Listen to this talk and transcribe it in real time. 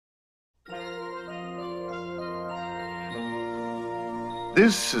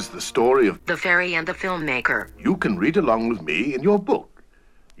This is the story of The Fairy and the Filmmaker. You can read along with me in your book.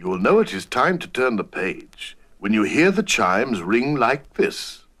 You will know it is time to turn the page when you hear the chimes ring like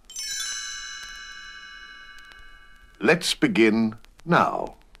this. Let's begin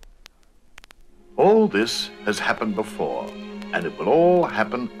now. All this has happened before, and it will all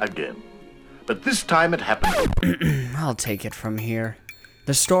happen again. But this time it happened. I'll take it from here.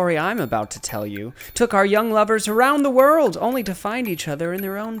 The story I'm about to tell you took our young lovers around the world, only to find each other in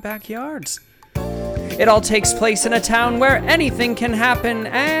their own backyards. It all takes place in a town where anything can happen,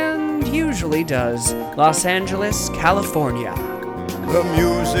 and usually does. Los Angeles, California. The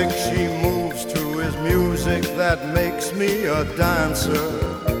music she moves to is music that makes me a dancer.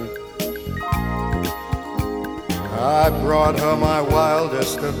 I brought her my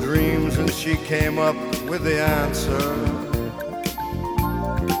wildest of dreams, and she came up with the answer.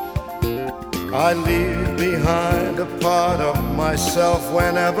 I leave behind a part of myself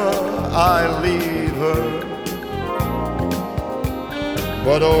whenever I leave her.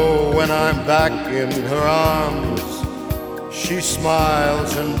 But oh, when I'm back in her arms, she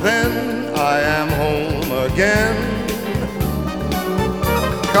smiles, and then I am home again.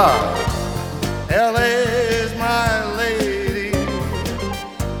 'Cause L.A.'s my lady,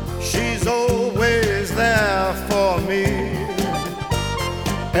 she's always there for me.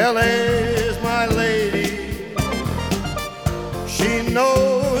 L.A.'s my lady, she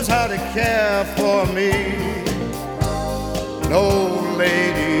knows how to care for me. No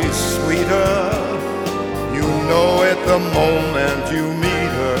lady sweeter, you know it the moment you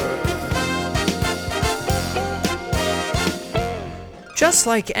meet her. Just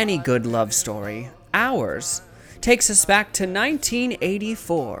like any good love story, ours takes us back to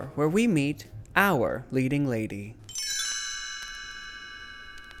 1984, where we meet our leading lady.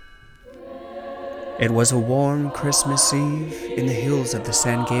 It was a warm Christmas Eve in the hills of the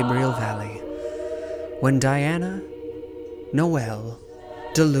San Gabriel Valley when Diana Noelle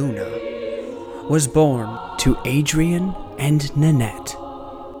DeLuna was born to Adrian and Nanette.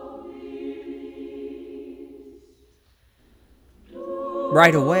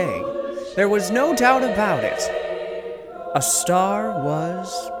 Right away, there was no doubt about it. A star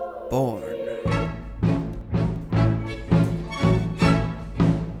was born.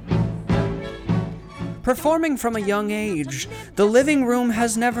 Performing from a young age, the living room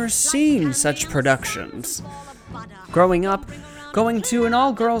has never seen such productions. Growing up, going to an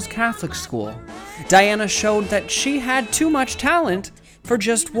all-girls Catholic school, Diana showed that she had too much talent for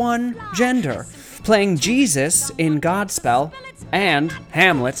just one gender, playing Jesus in Godspell and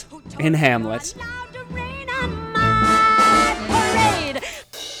Hamlet in Hamlet.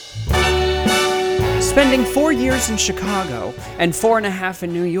 Spending 4 years in Chicago and 4.5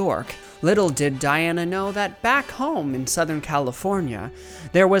 in New York, little did Diana know that back home in Southern California,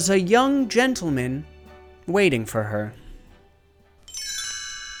 there was a young gentleman waiting for her.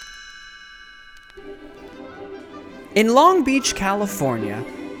 In Long Beach, California,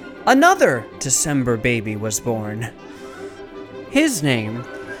 another December baby was born. His name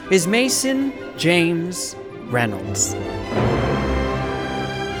is Mason James Reynolds.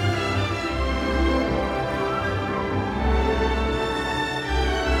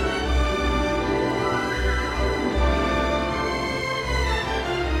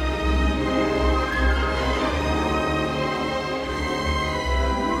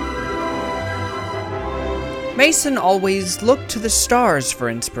 Mason always looked to the stars for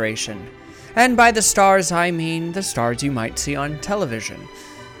inspiration, and by the stars I mean the stars you might see on television.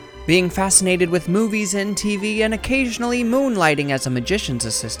 Being fascinated with movies and TV and occasionally moonlighting as a magician's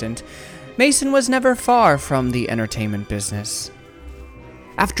assistant, Mason was never far from the entertainment business.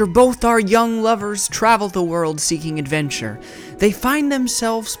 After both our young lovers travel the world seeking adventure, they find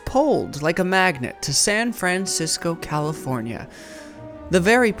themselves pulled like a magnet to San Francisco, California, the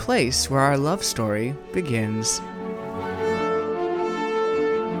very place where our love story begins.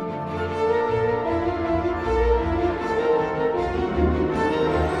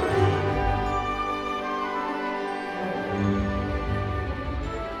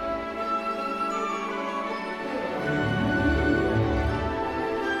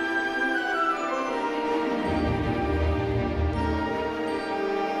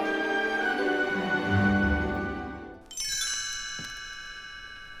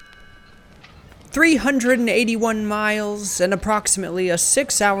 "381 miles and approximately a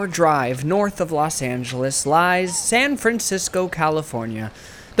 6-hour drive north of Los Angeles lies San Francisco, California,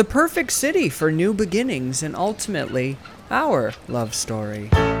 the perfect city for new beginnings and ultimately our love story.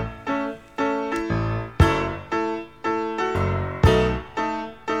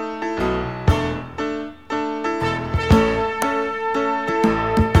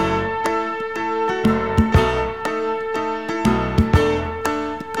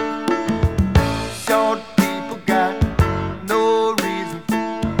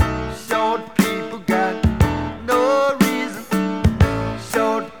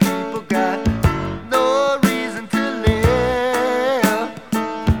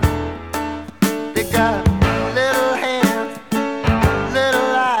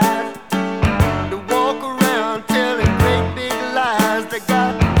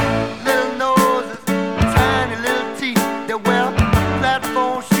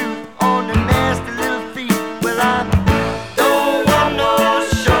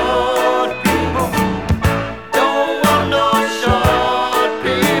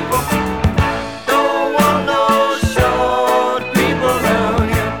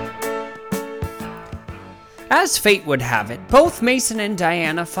 fate would have it, both Mason and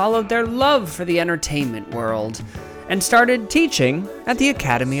Diana followed their love for the entertainment world and started teaching at the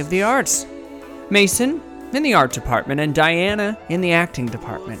Academy of the Arts. Mason in the art department and Diana in the acting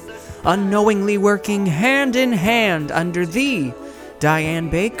department, unknowingly working hand in hand under the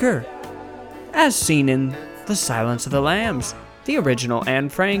Diane Baker, as seen in The Silence of the Lambs, the original Anne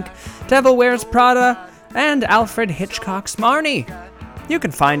Frank, Devil Wears Prada, and Alfred Hitchcock's Marnie. You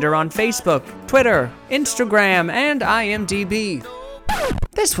can find her on Facebook, Twitter, Instagram, and IMDb.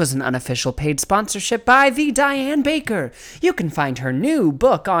 This was an unofficial paid sponsorship by the Diane Baker. You can find her new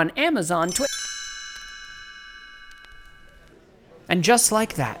book on Amazon. And just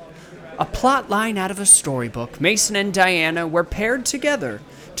like that, a plot line out of a storybook, Mason and Diana were paired together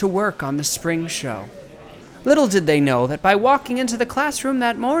to work on the spring show. Little did they know that by walking into the classroom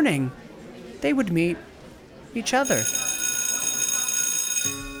that morning, they would meet each other.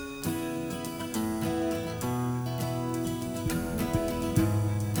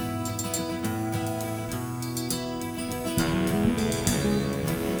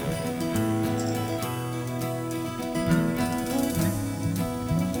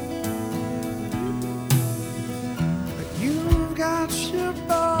 You got your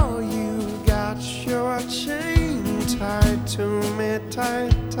ball, you got your chain tied to me,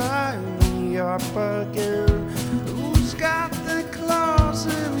 tight, we are bugging. Who's got the claws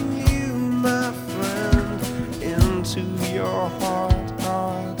in you, my friend? Into your heart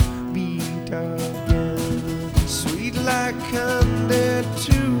beat again. Sweet like candy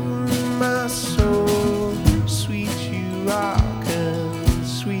to my soul. Sweet you rock and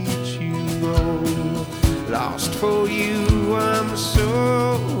sweet you roll. Lost for you, I'm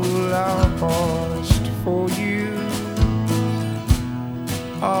so lost for you.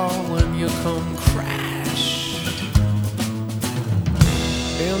 Oh, when you come crash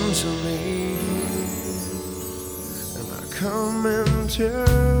into me, and I come into.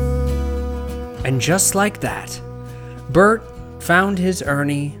 And just like that, Bert found his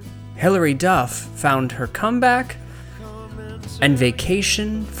Ernie, Hilary Duff found her comeback, and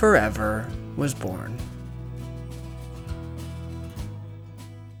Vacation Forever was born.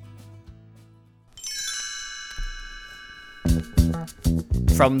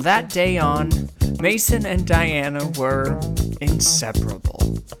 From that day on, Mason and Diana were inseparable.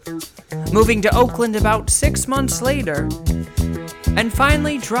 Moving to Oakland about 6 months later, and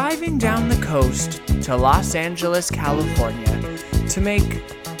finally driving down the coast to Los Angeles, California, to make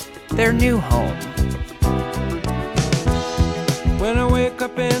their new home. When I wake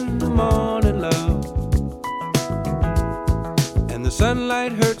up in the morning, love, and the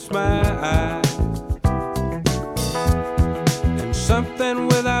sunlight hurts my eyes, and something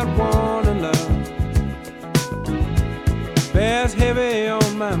without warning, love, bears heavy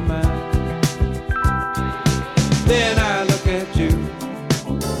on my mind. Then I look at you,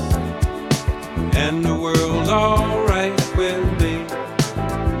 and the world's alright with me.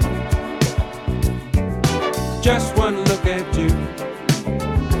 Just one look at you,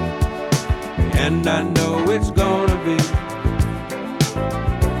 and I know it's gonna be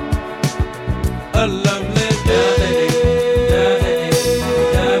a lovely day.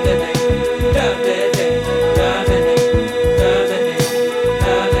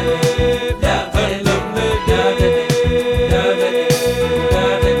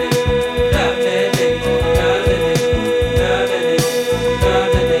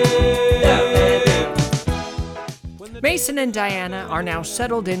 Mason and Diana are now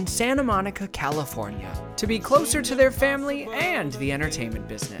settled in Santa Monica, California, to be closer to their family and the entertainment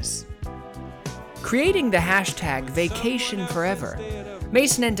business. Creating the hashtag Vacation Forever,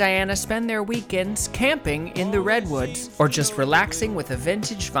 Mason and Diana spend their weekends camping in the Redwoods or just relaxing with a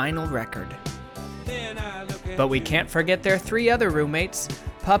vintage vinyl record. But we can't forget their three other roommates,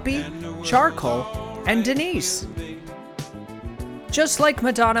 Puppy, Charcoal, and Denise. Just like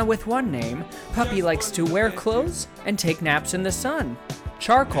Madonna with one name, Puppy likes to wear clothes and take naps in the sun.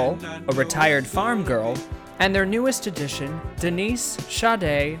 Charcoal, a retired farm girl, and their newest addition, Denise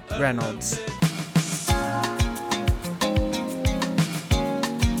Sade Reynolds.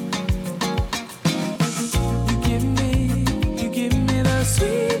 You give me the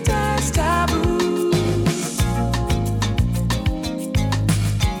sweetest taboo.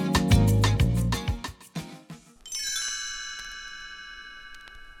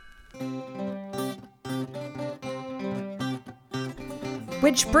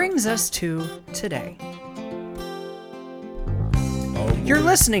 Which brings us to today. You're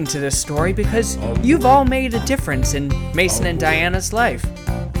listening to this story because you've all made a difference in Mason and Diana's life.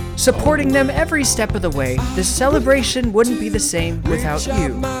 Supporting them every step of the way, this celebration wouldn't be the same without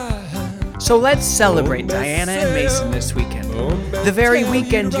you. So let's celebrate Diana and Mason this weekend. The very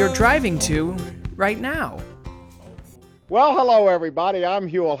weekend you're driving to right now. Well, hello everybody. I'm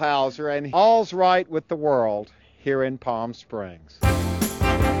Huell Hauser, and all's right with the world here in Palm Springs.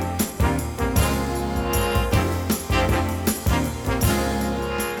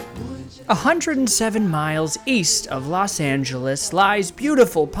 107 miles east of Los Angeles lies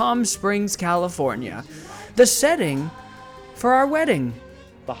beautiful Palm Springs, California, the setting for our wedding.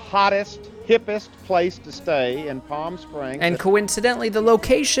 The hottest, hippest place to stay in Palm Springs. And coincidentally, the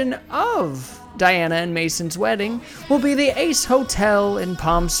location of Diana and Mason's wedding will be the Ace Hotel in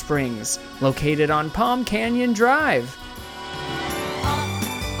Palm Springs, located on Palm Canyon Drive.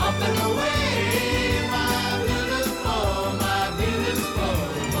 Up and away, my beautiful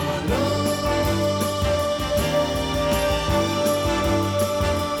balloon.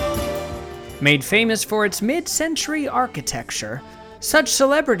 Made famous for its mid-century architecture, such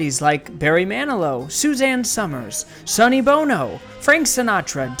celebrities like Barry Manilow, Suzanne Summers, Sonny Bono, Frank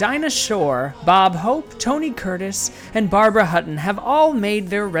Sinatra, Dinah Shore, Bob Hope, Tony Curtis, and Barbara Hutton have all made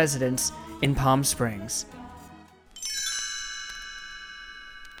their residence in Palm Springs.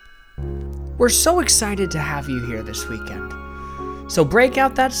 We're so excited to have you here this weekend. So break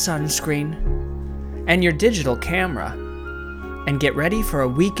out that sunscreen and your digital camera and get ready for a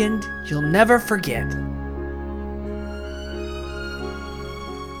weekend you'll never forget.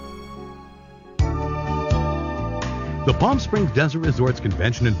 The Palm Springs Desert Resorts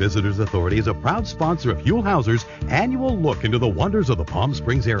Convention and Visitors Authority is a proud sponsor of Huell Hauser's annual look into the wonders of the Palm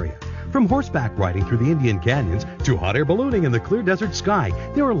Springs area. From horseback riding through the Indian Canyons to hot air ballooning in the clear desert sky,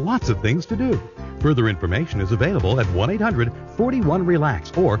 there are lots of things to do. Further information is available at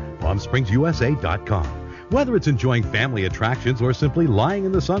 1-800-41-RELAX or PalmSpringsUSA.com. Whether it's enjoying family attractions or simply lying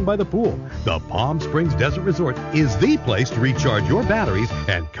in the sun by the pool, the Palm Springs Desert Resort is the place to recharge your batteries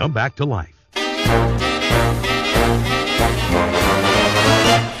and come back to life.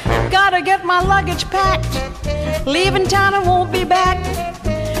 Gotta get my luggage packed, leaving town and won't be back.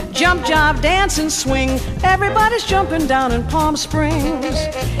 Jump, jive, dance and swing, everybody's jumping down in Palm Springs.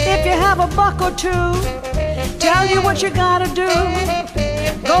 If you have a buck or two, tell you what you gotta do.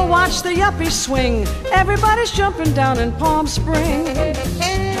 Go watch the yuppies swing, everybody's jumping down in Palm Springs.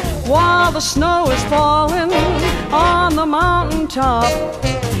 While the snow is falling on the mountaintop,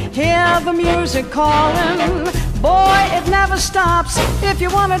 hear the music calling. Boy, it never stops. If you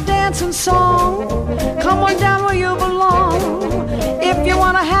want to dance and song, come on down where you belong. If you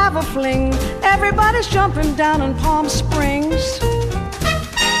want to have a fling, everybody's jumping down in Palm Springs.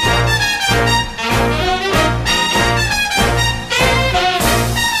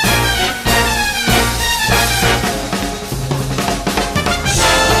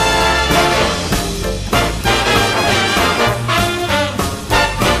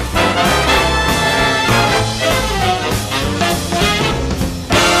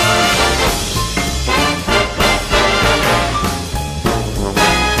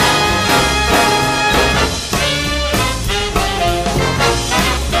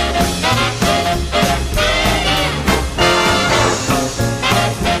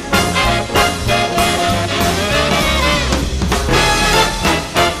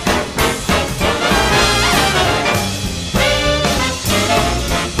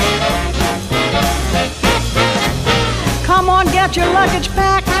 Get your luggage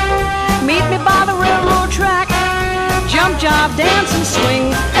packed, meet me by the railroad track. Jump, jive, dance and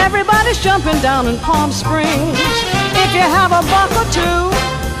swing, everybody's jumping down in Palm Springs. If you have a buck or two,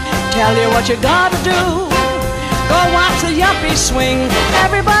 tell you what you gotta do. Go watch the yuppies swing,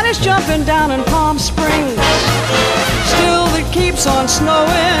 everybody's jumping down in Palm Springs. Still it keeps on snowing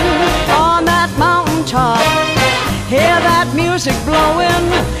on that mountaintop. Hear that music blowing,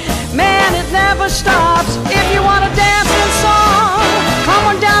 man, it never stops. If you want to dance and song, come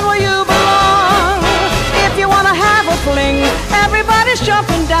on down where you belong. If you want to have a fling, everybody's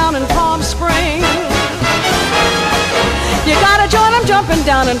jumping down in Palm Springs. You gotta join them jumping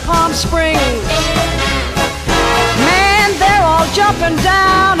down in Palm Springs. Man, they're all jumping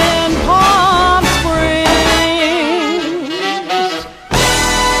down